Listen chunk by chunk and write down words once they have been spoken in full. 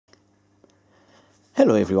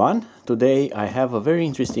Hello everyone, today I have a very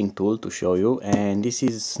interesting tool to show you, and this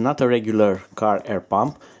is not a regular car air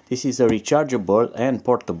pump. This is a rechargeable and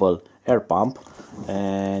portable air pump,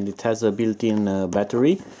 and it has a built-in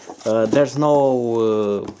battery. There's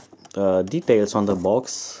no details on the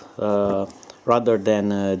box rather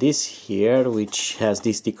than this here, which has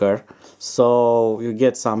this sticker. So you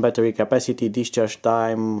get some battery capacity, discharge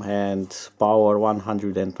time, and power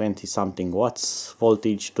 120 something watts,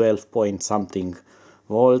 voltage 12 point something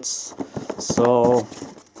volts. So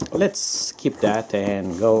let's keep that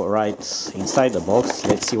and go right inside the box.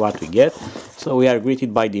 Let's see what we get. So we are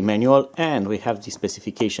greeted by the manual, and we have the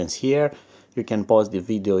specifications here. You can pause the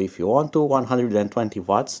video if you want to. 120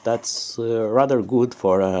 watts, that's rather good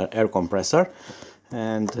for an air compressor.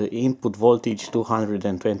 And input voltage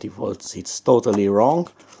 220 volts, it's totally wrong.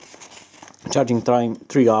 Charging time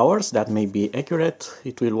 3 hours, that may be accurate.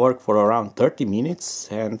 It will work for around 30 minutes,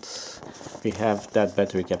 and we have that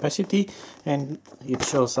battery capacity, and it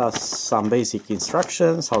shows us some basic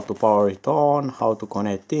instructions, how to power it on, how to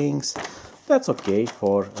connect things. That's okay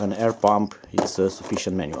for an air pump, it's a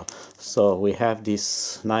sufficient manual. So we have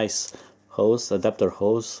this nice hose, adapter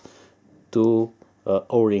hose, two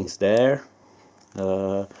O-rings there.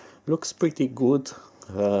 Looks pretty good,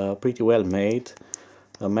 pretty well made.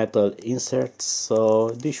 Metal inserts,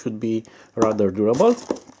 so this should be rather durable.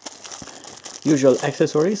 Usual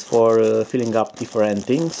accessories for filling up different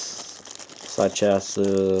things, such as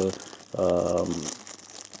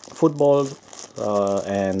football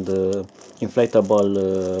and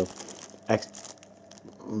inflatable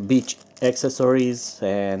beach accessories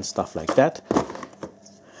and stuff like that.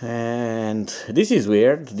 And this is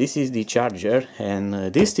weird, this is the charger,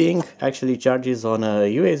 and this thing actually charges on a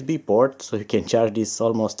USB port, so you can charge this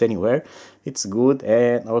almost anywhere. It's good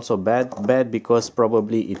and also bad because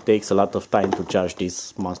probably it takes a lot of time to charge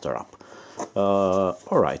this monster up.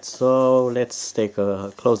 Alright, so let's take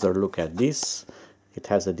a closer look at this. It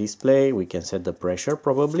has a display, we can set the pressure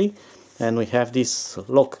probably, and we have this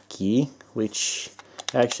lock key which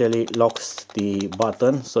actually locks the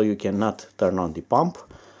button so you cannot turn on the pump.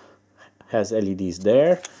 Has LEDs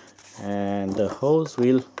there, and the hose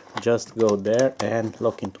will just go there and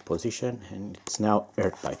lock into position, and it's now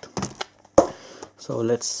airtight. So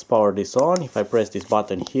let's power this on. If I press this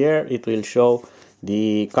button here, it will show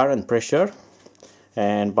the current pressure,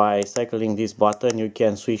 and by cycling this button you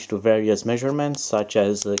can switch to various measurements such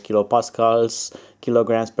as kilopascals,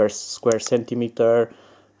 kilograms per square centimeter,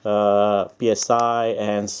 psi,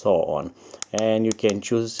 and so on. And you can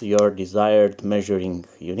choose your desired measuring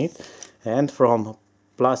unit. And from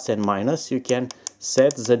plus and minus you can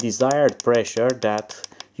set the desired pressure that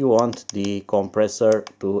you want the compressor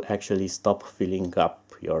to actually stop filling up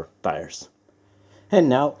your tires. And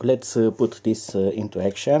now let's put this into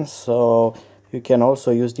action. So you can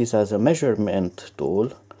also use this as a measurement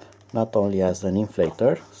tool, not only as an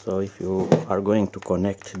inflator. So if you are going to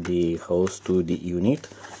connect the hose to the unit,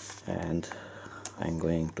 and I'm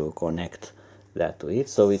going to connect that to it,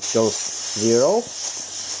 so it shows 0.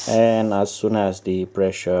 And as soon as the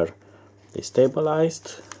pressure is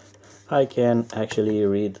stabilized, I can actually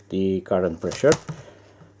read the current pressure.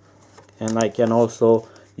 And I can also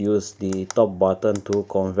use the top button to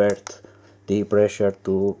convert the pressure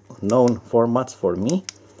to known formats for me.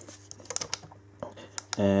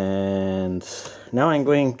 And now I'm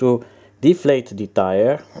going to deflate the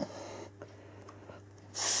tire.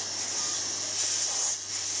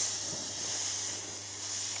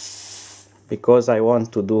 Because I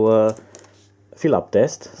want to do a fill-up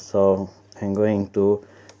test, so I'm going to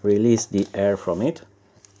release the air from it.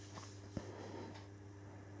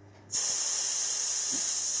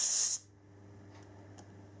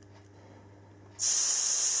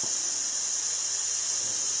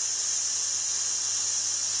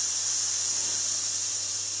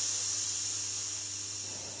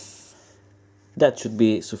 That should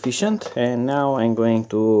be sufficient, and now I'm going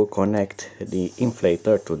to connect the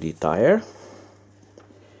inflator to the tire.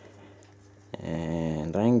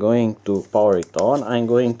 And I'm going to power it on. I'm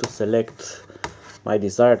going to select my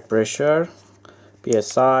desired pressure,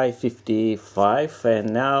 psi 55,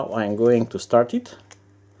 and now I'm going to start it.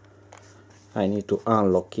 I need to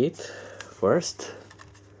unlock it first.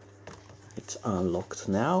 It's unlocked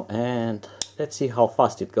now, and let's see how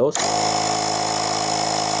fast it goes.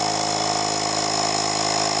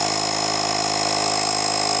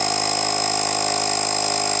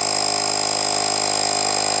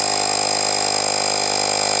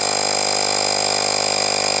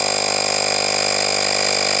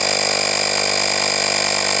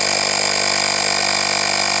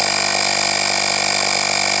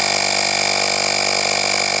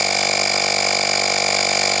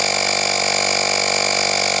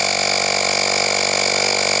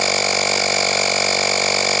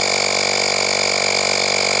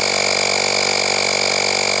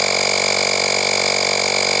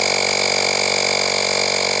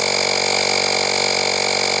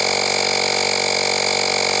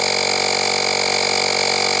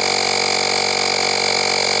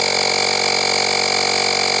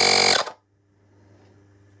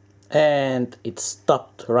 it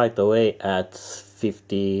stopped right away at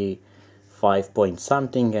 55 point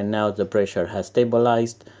something, and now the pressure has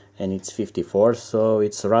stabilized and it's 54, so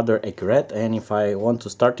it's rather accurate. And if I want to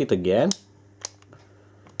start it again,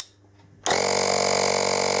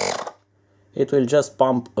 it will just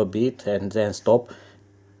pump a bit and then stop,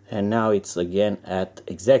 and now it's again at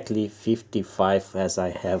exactly 55 as I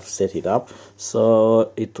have set it up.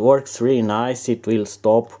 So it works really nice. It will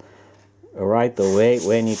stop right away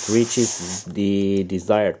when it reaches the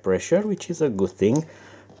desired pressure, which is a good thing.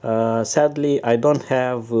 Sadly, I don't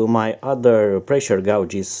have my other pressure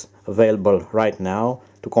gauges available right now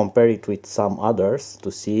to compare it with some others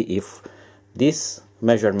to see if this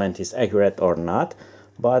measurement is accurate or not,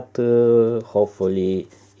 but hopefully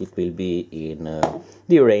it will be in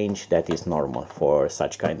the range that is normal for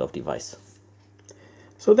such kind of device.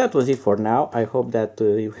 So that was it for now. I hope that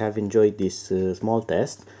you have enjoyed this small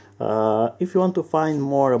test. If you want to find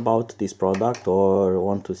more about this product or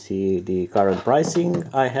want to see the current pricing,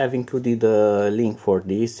 I have included a link for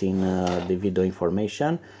this in the video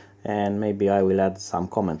information, and maybe I will add some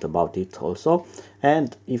comment about it also.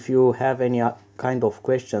 And if you have any kind of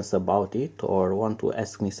questions about it or want to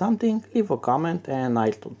ask me something, leave a comment and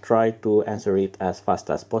I'll try to answer it as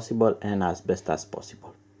fast as possible and as best as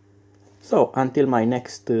possible. So until my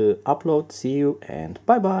next upload, see you and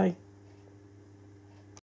bye bye.